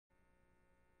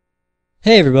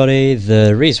Hey everybody,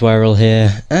 the Reswiral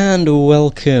here, and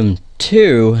welcome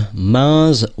to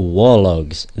Mars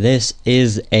Warlogs. This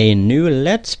is a new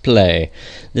Let's Play.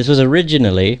 This was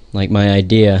originally, like my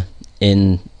idea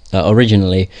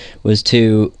originally, was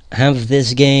to have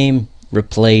this game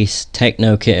replace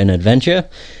Techno Kitten Adventure,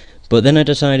 but then I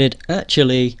decided,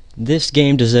 actually, this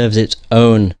game deserves its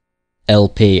own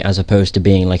LP as opposed to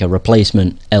being like a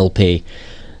replacement LP.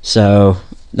 So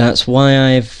that's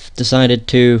why I've decided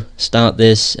to start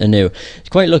this anew. It's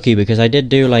quite lucky because I did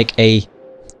do like a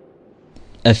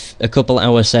couple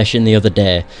hour session the other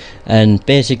day, and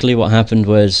basically what happened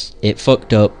was it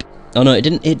fucked up. Oh no, it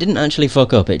didn't actually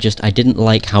fuck up, I didn't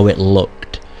like how it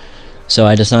looked. So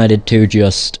I decided to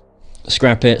just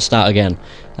scrap it, start again.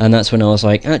 And that's when I was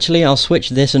like, actually I'll switch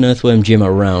this and Earthworm Jim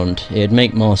around. It'd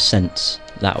make more sense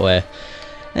that way.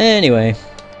 Anyway,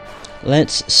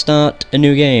 let's start a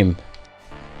new game.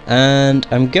 And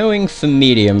I'm going for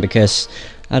medium because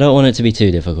I don't want it to be too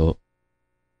difficult.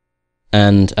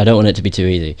 And I don't want it to be too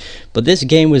easy. But this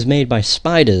game was made by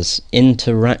Spiders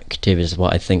Interactive is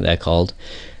what I think they're called.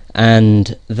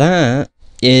 And that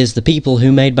is the people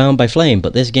who made Bound by Flame.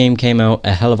 But this game came out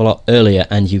a hell of a lot earlier,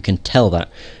 and you can tell that.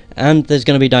 And there's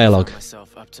going to be dialogue. So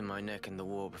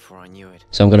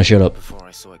I'm going to shut up.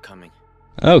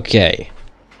 Okay.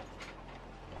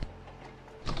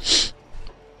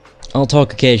 I'll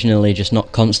talk occasionally, just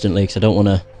not constantly, because I don't want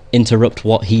to interrupt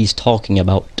what he's talking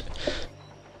about.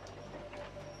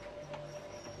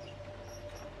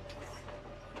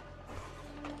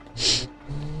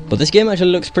 But this game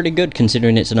actually looks pretty good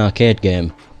considering it's an arcade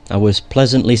game. I was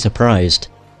pleasantly surprised,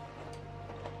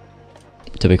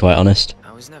 to be quite honest.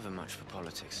 I was never much for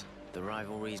politics. The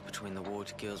rivalries between the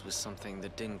water guilds was something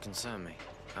that didn't concern me.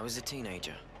 I was a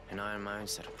teenager, and I had my own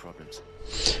set of problems.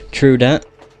 True that.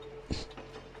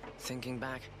 Thinking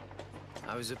back,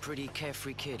 I was a pretty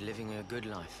carefree kid living a good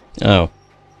life. Oh.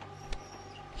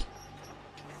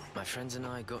 My friends and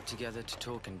I got together to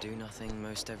talk and do nothing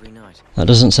most every night. That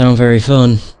doesn't sound very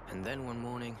fun. And then one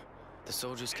morning, the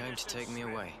soldiers came to take me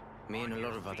away, me and a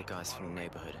lot of other guys from the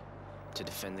neighborhood, to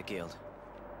defend the guild.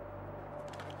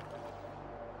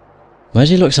 Why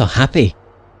does he look so happy?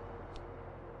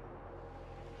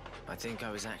 I think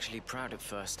I was actually proud at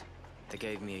first. They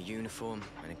gave me a uniform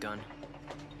and a gun.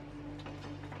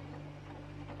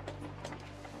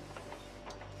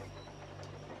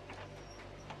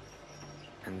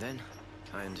 And then,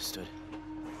 I understood.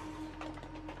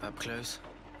 Up close,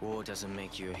 war doesn't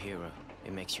make you a hero,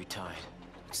 it makes you tired.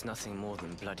 It's nothing more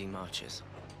than bloody marches.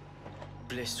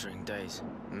 Blistering days,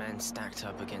 men stacked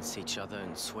up against each other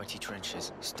in sweaty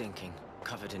trenches, stinking,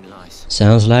 covered in lice.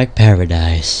 Sounds like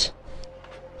paradise.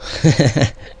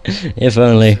 If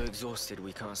only. So exhausted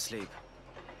we can't sleep,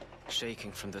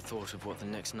 shaking from the thought of what the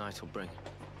next night will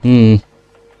bring.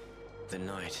 The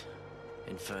night,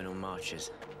 infernal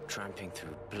marches, tramping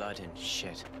through blood and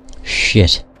shit.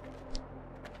 Shit.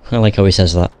 I like how he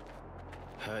says that.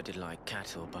 Herded like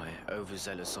cattle by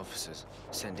overzealous officers,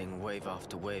 sending wave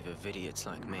after wave of idiots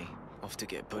like me off to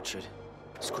get butchered,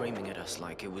 screaming at us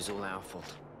like it was all our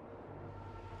fault.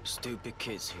 Stupid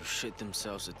kids who shit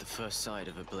themselves at the first sight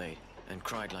of a blade and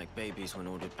cried like babies when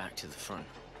ordered back to the front.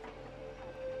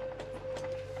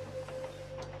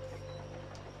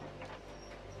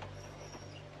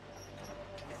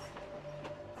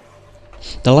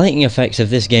 The lighting effects of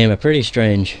this game are pretty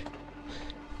strange.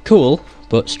 Cool,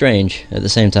 but strange at the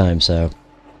same time, so,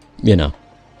 you know.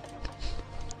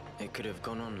 It could have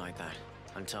gone on like that,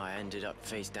 until I ended up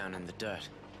face down in the dirt,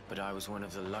 but I was one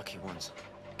of the lucky ones,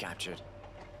 captured,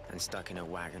 and stuck in a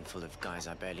wagon full of guys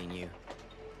I barely knew.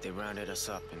 They rounded us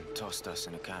up and tossed us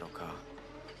in a cattle car,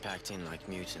 packed in like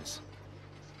mutants,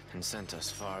 and sent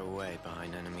us far away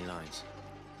behind enemy lines.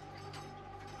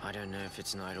 I don't know if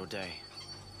it's night or day.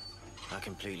 I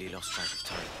completely lost track of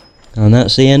time. And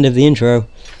that's the end of the intro.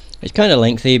 It's kind of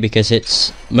lengthy because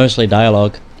it's mostly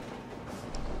dialogue.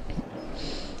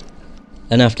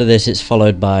 And after this it's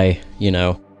followed by, you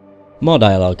know, more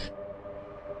dialogue.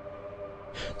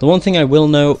 The one thing I will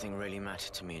note... Nothing really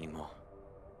mattered to me anymore.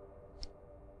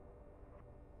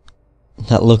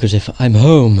 That look as if I'm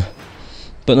home.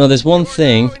 But no, there's one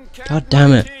thing... God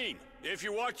damn it. If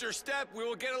you watch your step, we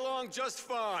will get along just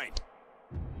fine.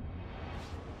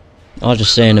 I'll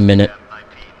just say in a minute.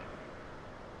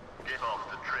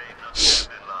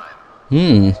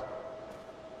 They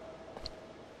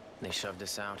shoved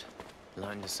us out,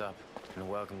 lined us up, and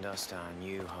welcomed us to our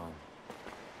new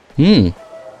home.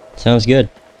 Sounds good.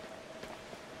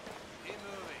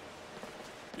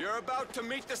 You're about to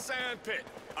meet the sand pit.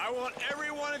 I want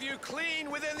every one of you clean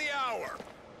within the hour.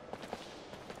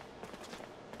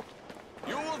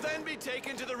 You will then be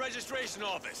taken to the registration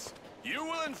office. You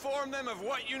will inform them of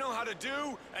what you know how to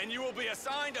do, and you will be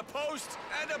assigned a post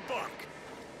and a bunk.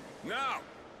 Now,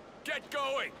 get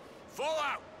going. Fall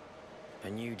out. A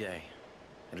new day.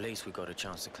 At least we got a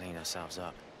chance to clean ourselves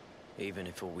up. Even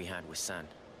if all we had was sand.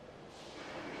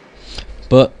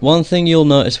 But one thing you'll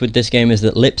notice with this game is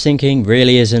that lip syncing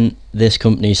really isn't this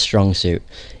company's strong suit.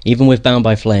 Even with Bound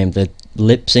by Flame, the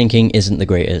lip syncing isn't the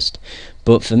greatest.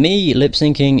 But for me, lip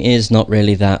syncing is not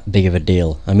really that big of a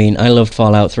deal. I mean, I loved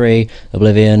Fallout 3,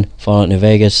 Oblivion, Fallout New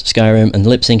Vegas, Skyrim, and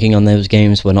lip syncing on those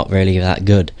games were not really that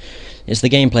good. It's the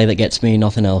gameplay that gets me,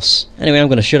 nothing else. Anyway, I'm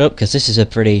going to shut up because this is a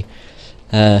pretty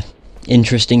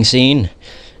interesting scene.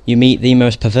 You meet the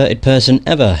most perverted person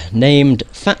ever, named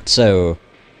Fatso.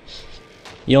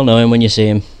 You'll know him when you see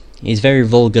him. He's very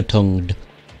vulgar-tongued.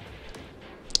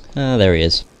 Ah, there he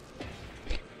is.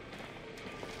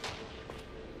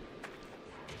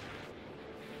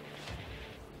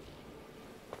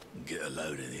 Get a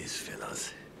load of this,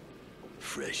 fellas.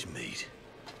 Fresh meat.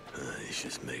 This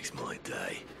just makes my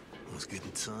day. I was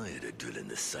getting tired of drilling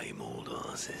the same old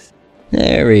asses.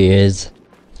 There he is.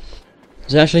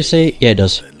 Does it actually say? Yeah, it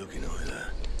does. Looking either.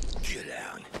 Get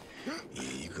out. Yeah,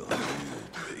 you got a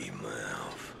good pretty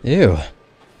mouth. Ew.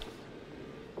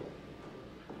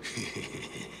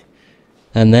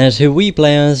 And there's who we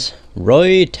play as,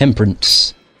 Roy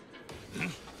Temperance.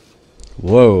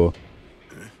 Whoa.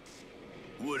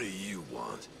 What do you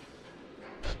want?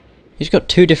 He's got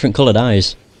two different coloured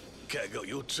eyes. Cat got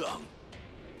your tongue.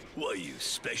 What are you,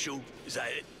 special? Is that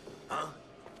it? Huh?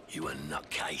 You a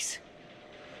nutcase.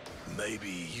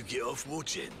 Maybe you get off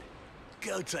watching.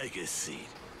 Go take a seat.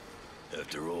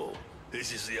 After all,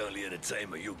 this is the only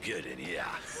entertainment you'll get in here.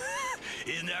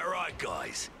 Isn't that right,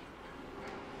 guys?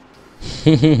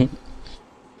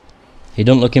 He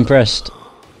don't look impressed.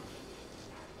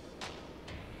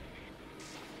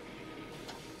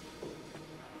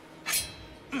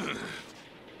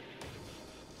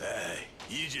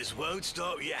 You just won't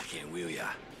stop yakking, will ya?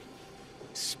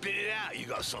 Spit it out, you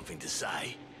got something to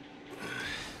say.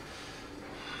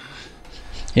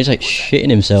 He's like shitting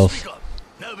himself. Speak up.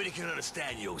 Nobody can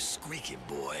understand your squeaking,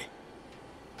 boy.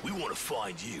 We want to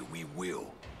find you, we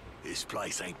will. This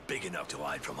place ain't big enough to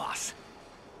hide from us.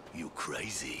 You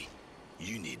crazy.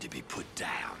 You need to be put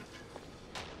down.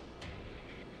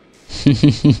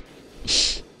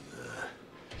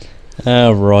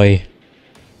 Ah, Roy.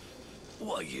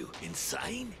 What are you,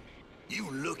 insane?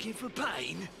 You looking for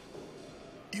pain?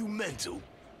 You mental?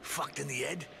 Fucked in the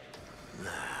head? Nah,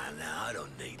 I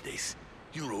don't need this.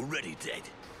 You're already dead.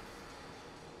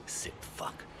 Sick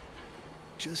fuck.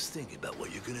 Just thinking about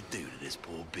what you're gonna do to this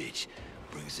poor bitch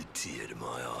brings a tear to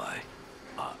my eye.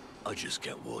 I just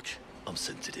can't watch. I'm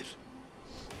sensitive.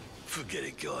 Forget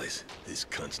it, guys. This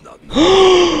cunt's not me.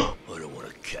 I don't want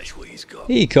to catch what he's got.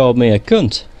 He called me a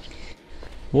cunt.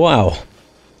 Wow.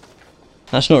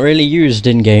 That's not really used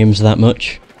in games that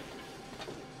much.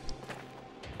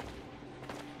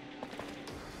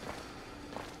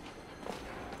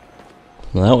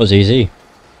 Well, that was easy.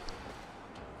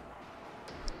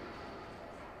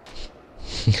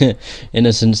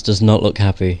 Innocence does not look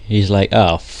happy. He's like,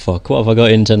 oh fuck, what have I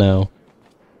got into now?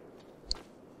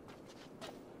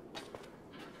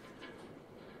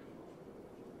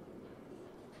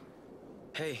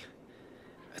 Hey,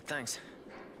 thanks.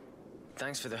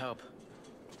 Thanks for the help.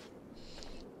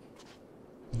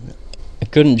 I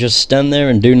couldn't just stand there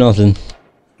and do nothing.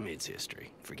 It's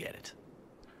history. Forget it.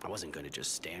 I wasn't gonna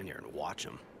just stand here and watch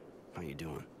him. How you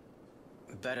doing?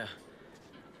 Better.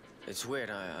 It's weird,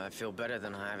 I feel better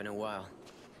than I have in a while.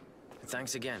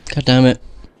 Thanks again. God damn it.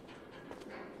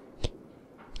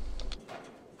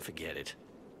 Forget it.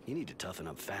 You need to toughen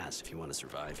up fast if you want to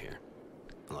survive here.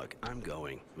 Look, I'm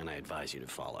going, and I advise you to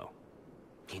follow.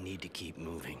 You need to keep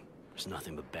moving. There's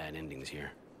nothing but bad endings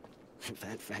here. If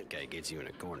that fat guy gets you in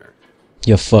a corner...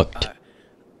 You're fucked.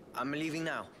 I'm leaving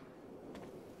now.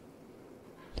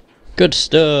 Good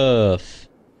stuff.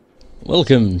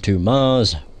 Welcome to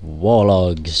Mars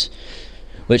Warlogs,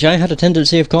 which I had a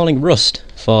tendency of calling Rust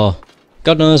for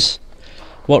God knows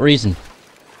what reason.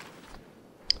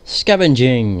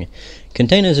 Scavenging.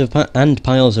 Containers and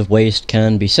piles of waste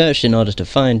can be searched in order to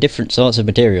find different sorts of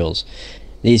materials.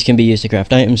 These can be used to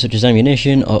craft items such as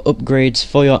ammunition or upgrades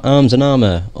for your arms and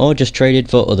armour, or just traded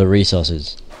for other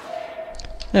resources.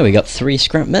 There we got 3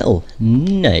 scrap metal.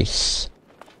 Nice.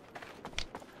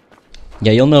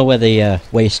 Yeah, you'll know where the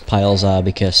waste piles are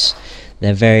because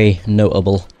they're very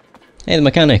notable. Hey, the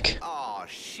mechanic. Oh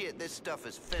shit, this stuff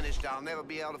is finished. I'll never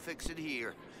be able to fix it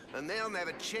here. And they'll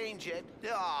never change it.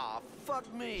 Ah,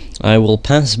 fuck me. I will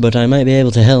pass, but I might be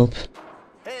able to help.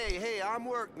 Hey, I'm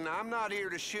working. I'm not here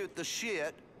to shoot the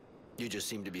shit. You just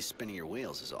seem to be spinning your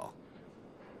wheels is all.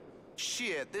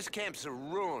 Shit, this camp's a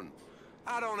ruin.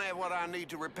 I don't have what I need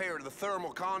to repair the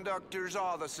thermal conductors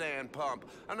or the sand pump,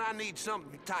 and I need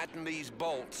something to tighten these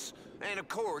bolts. And of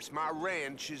course, my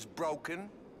wrench is broken.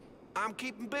 I'm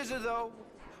keeping busy though.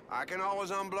 I can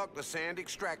always unblock the sand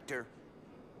extractor.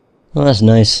 Well, that's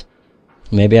nice.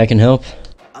 Maybe I can help.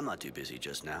 I'm not too busy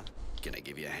just now. Can I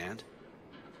give you a hand?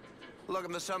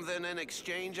 Looking for something in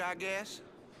exchange, I guess?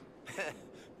 If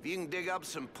you can dig up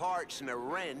some parts and a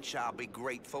wrench, I'll be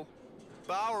grateful.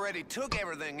 But I already took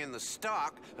everything in the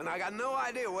stock, and I got no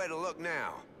idea where to look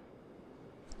now.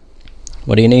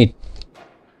 What do you need?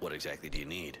 What exactly do you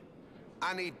need?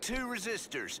 I need 2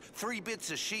 resistors, 3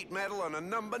 bits of sheet metal, and a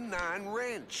number 9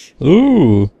 wrench.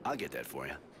 Ooh. I'll get that for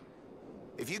you.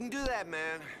 If you can do that,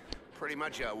 man, pretty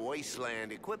much a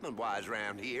wasteland equipment-wise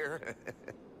around here.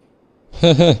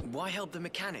 Why help the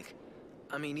mechanic?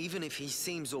 I mean, even if he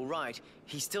seems alright,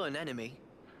 he's still an enemy.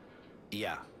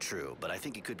 Yeah, true, but I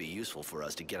think it could be useful for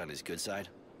us to get on his good side.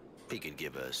 He could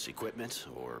give us equipment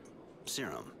or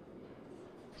serum.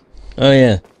 Oh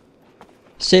yeah.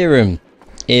 Serum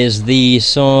is the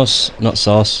source... not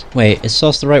source. Wait, is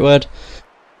source the right word?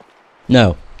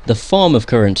 No. The form of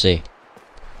currency.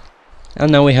 And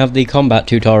now we have the combat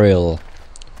tutorial.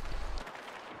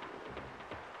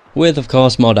 With, of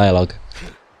course, more dialogue.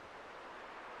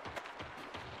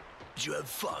 Did you have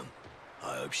fun?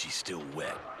 I hope she's still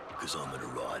wet, because I'm gonna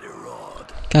ride her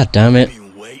hard. God damn it.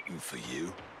 Been waiting for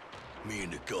you. Me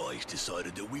and the guys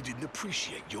decided that we didn't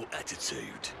appreciate your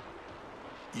attitude.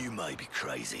 You may be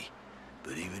crazy,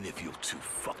 but even if you're too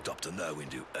fucked up to know when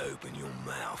to open your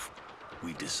mouth,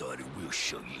 we've decided we'll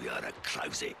show you how to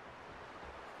close it.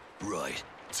 Right,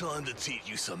 time to teach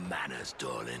you some manners,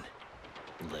 darling.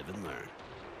 Live and learn.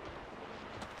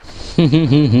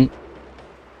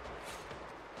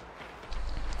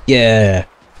 Yeah.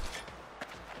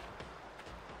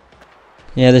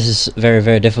 Yeah, this is very,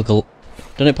 very difficult.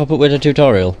 Doesn't it pop up with a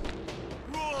tutorial?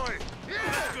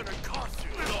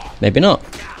 Maybe not.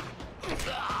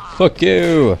 Fuck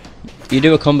you! You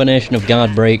do a combination of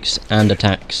guard breaks and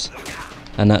attacks.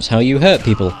 And that's how you hurt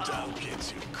people. Don't get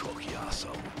too cocky,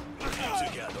 asshole. You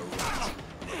took out the rat.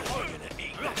 Now you're gonna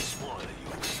eat that smile of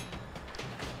yours.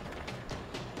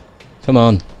 Come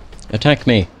on. Attack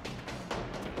me.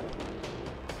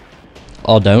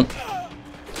 Or don't.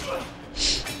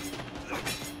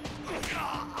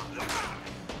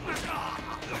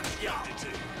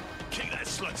 Kick that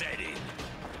slut's head in.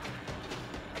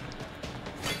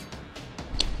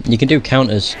 You can do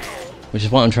counters, which is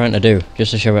what I'm trying to do,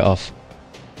 just to show it off.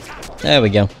 There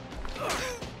we go.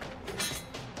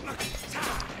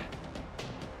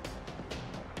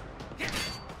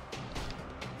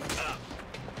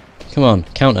 Come on,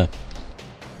 counter.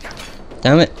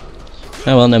 Damn it.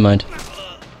 Oh well, never mind.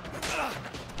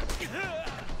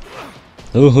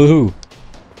 Ooh hoo hoo.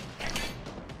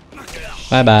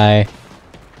 Bye bye.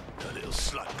 The little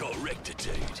slut got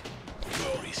rectitude.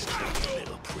 Glory stupid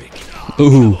little prick.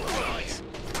 Ooh.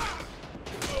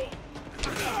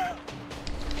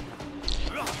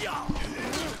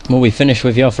 Well, we finished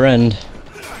with your friend.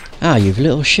 Ah, you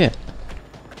little shit.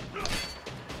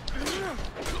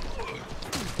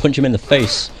 Punch him in the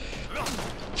face.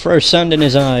 Throw sand in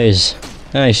his eyes.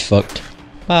 Ah, he's fucked.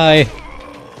 Bye.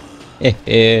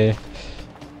 Hehe.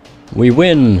 We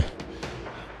win. Hey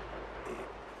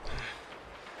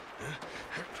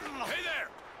there!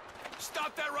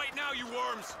 Stop that right now, you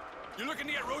worms! You looking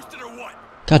to get roasted or what?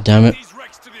 God damn it. These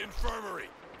wrecks to the infirmary.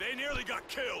 They nearly got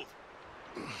killed.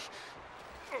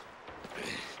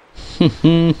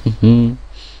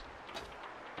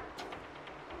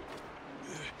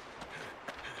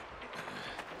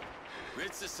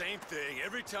 It's the same thing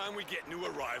every time we get new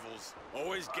arrivals.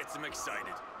 Always gets them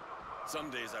excited.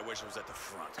 Some days I wish I was at the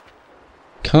front.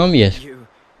 Calm you.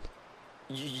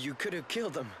 You could have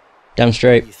killed them. Damn What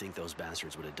straight. do you think those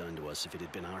bastards would have done to us if it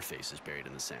had been our faces buried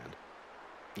in the sand?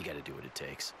 You gotta do what it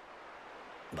takes.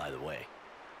 By the way,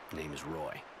 name is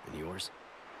Roy, and yours?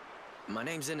 My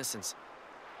name's Innocence.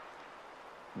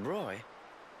 Roy?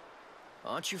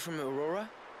 Aren't you from Aurora?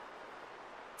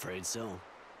 Afraid so.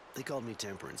 They called me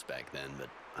Temperance back then, but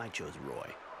I chose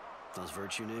Roy. Those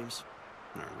virtue names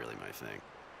aren't really my thing.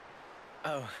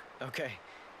 Oh, okay.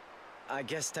 I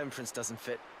guess Temperance doesn't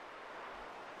fit.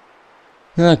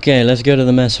 Okay, let's go to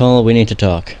the mess hall. We need to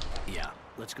talk. Yeah,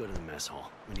 let's go to the mess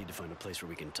hall. We need to find a place where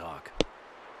we can talk.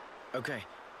 Okay,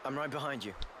 I'm right behind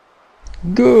you.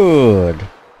 Good.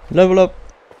 Level up.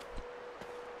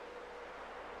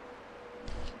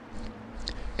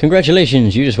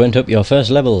 Congratulations, you just went up your first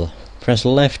level. Press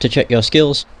left to check your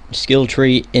skills. skill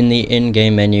tree in the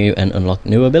in-game menu and unlock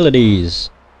new abilities.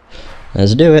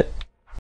 Let's do it.